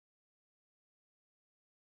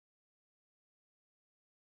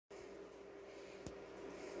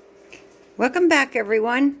Welcome back,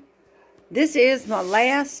 everyone. This is my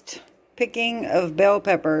last picking of bell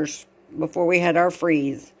peppers before we had our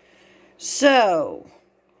freeze. So,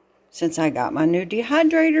 since I got my new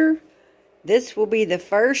dehydrator, this will be the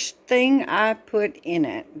first thing I put in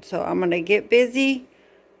it. So I'm going to get busy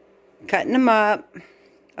cutting them up.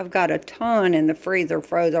 I've got a ton in the freezer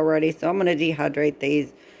froze already, so I'm going to dehydrate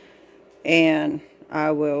these. And I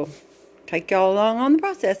will take y'all along on the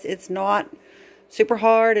process. It's not super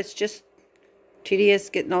hard. It's just tedious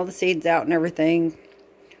getting all the seeds out and everything.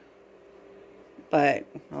 But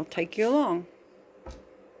I'll take you along.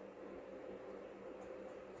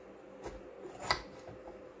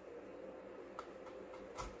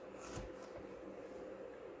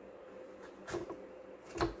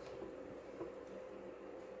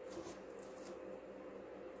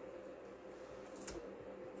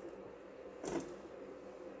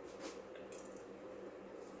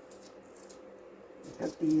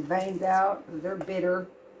 Cut these veins out, they're bitter.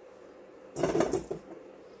 Get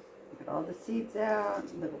all the seeds out,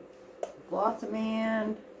 little blossom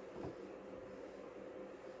end.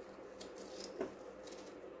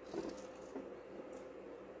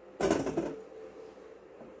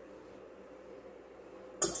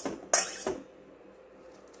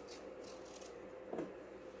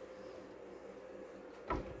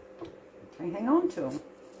 Try and hang on to them.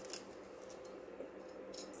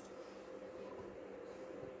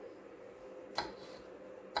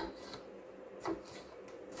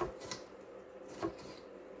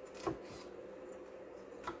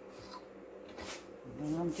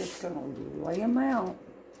 And I'm just going to lay them out.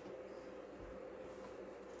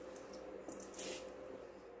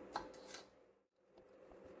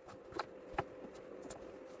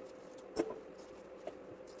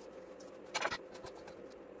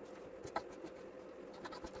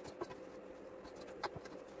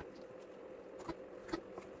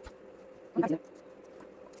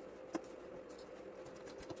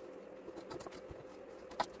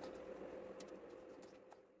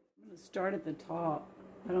 Start at the top.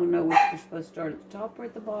 I don't know if you're supposed to start at the top or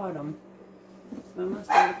at the bottom. So I'm going to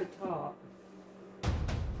start at the top.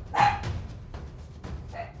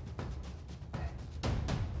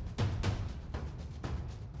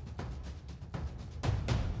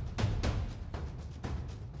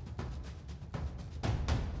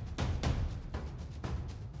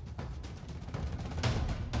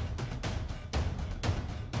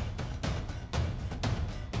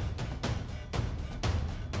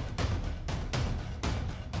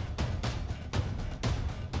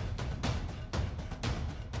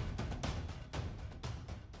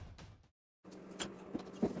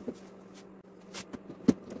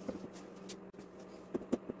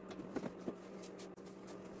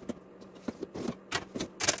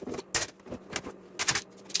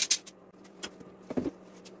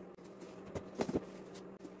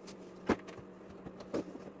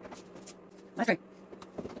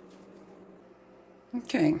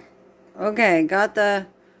 Okay, got the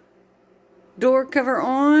door cover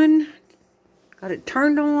on, got it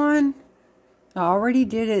turned on. I already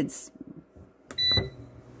did it,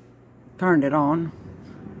 turned it on.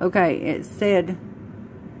 Okay, it said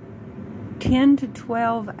 10 to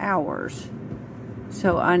 12 hours.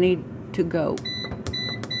 So I need to go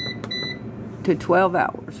to 12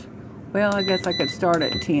 hours. Well, I guess I could start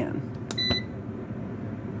at 10.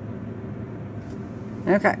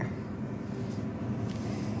 Okay.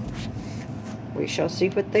 We shall see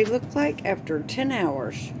what they look like after 10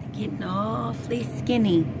 hours. Getting awfully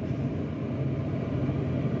skinny.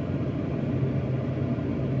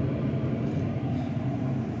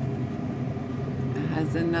 It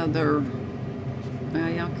has another, well,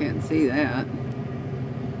 y'all can't see that.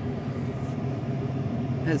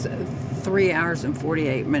 It has 3 hours and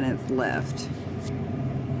 48 minutes left.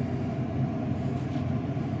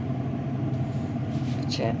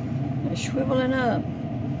 Check. They're shriveling up.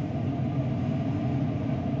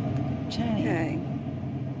 Okay.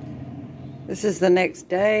 This is the next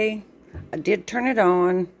day. I did turn it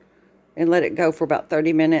on and let it go for about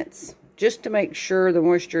 30 minutes just to make sure the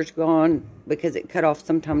moisture's gone because it cut off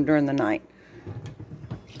sometime during the night.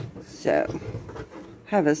 So,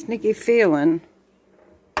 I have a sneaky feeling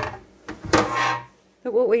that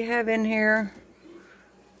what we have in here,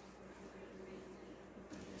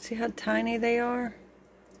 see how tiny they are?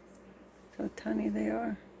 How tiny they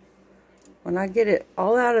are. When I get it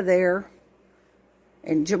all out of there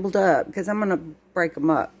and jibbled up, because I'm going to break them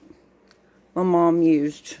up. My mom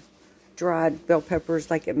used dried bell peppers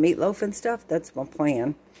like a meatloaf and stuff. That's my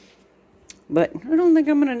plan. But I don't think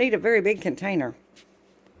I'm going to need a very big container.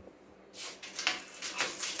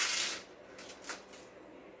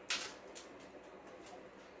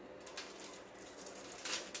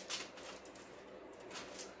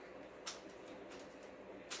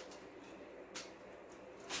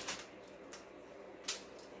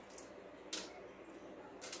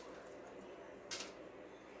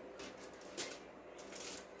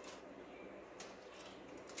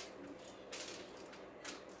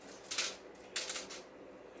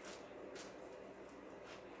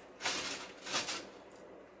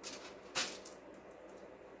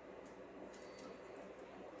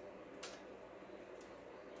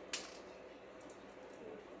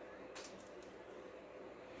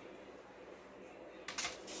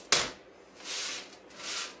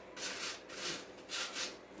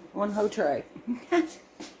 One whole tray.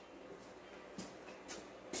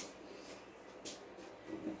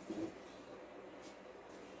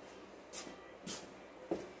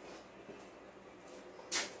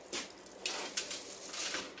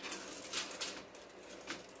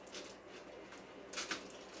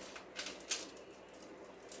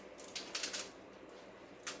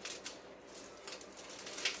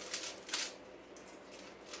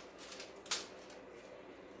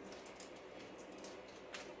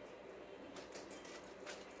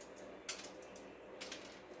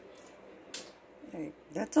 Okay,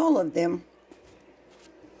 that's all of them.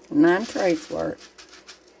 9 trays worth.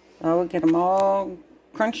 I will get them all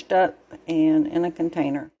crunched up and in a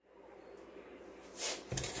container.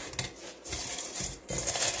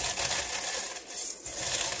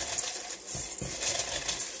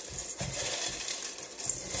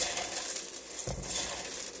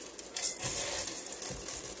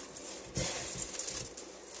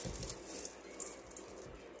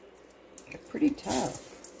 They're pretty tough.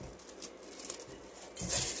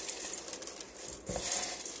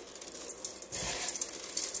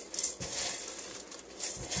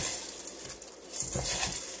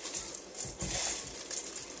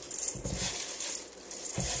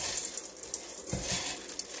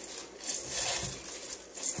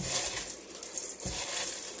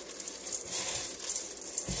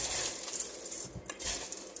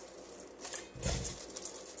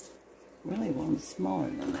 Really one smaller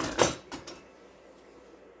than that.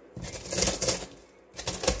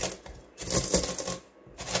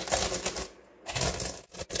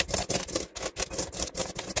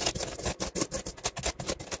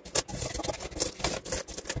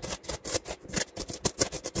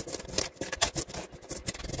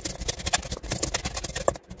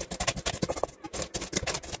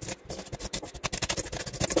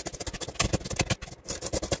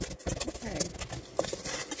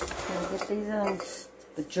 Get these in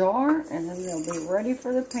the jar, and then they'll be ready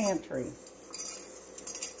for the pantry.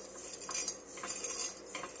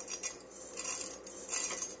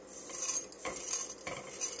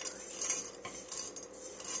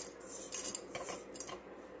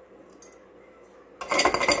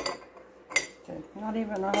 Okay, not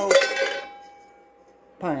even a whole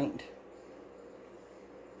pint.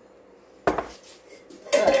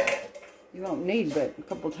 But you won't need but a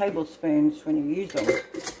couple tablespoons when you use them.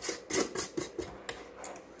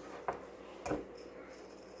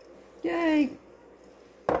 Yay!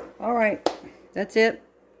 Alright, that's it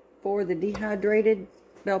for the dehydrated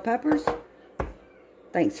bell peppers.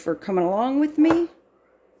 Thanks for coming along with me,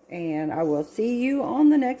 and I will see you on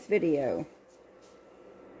the next video.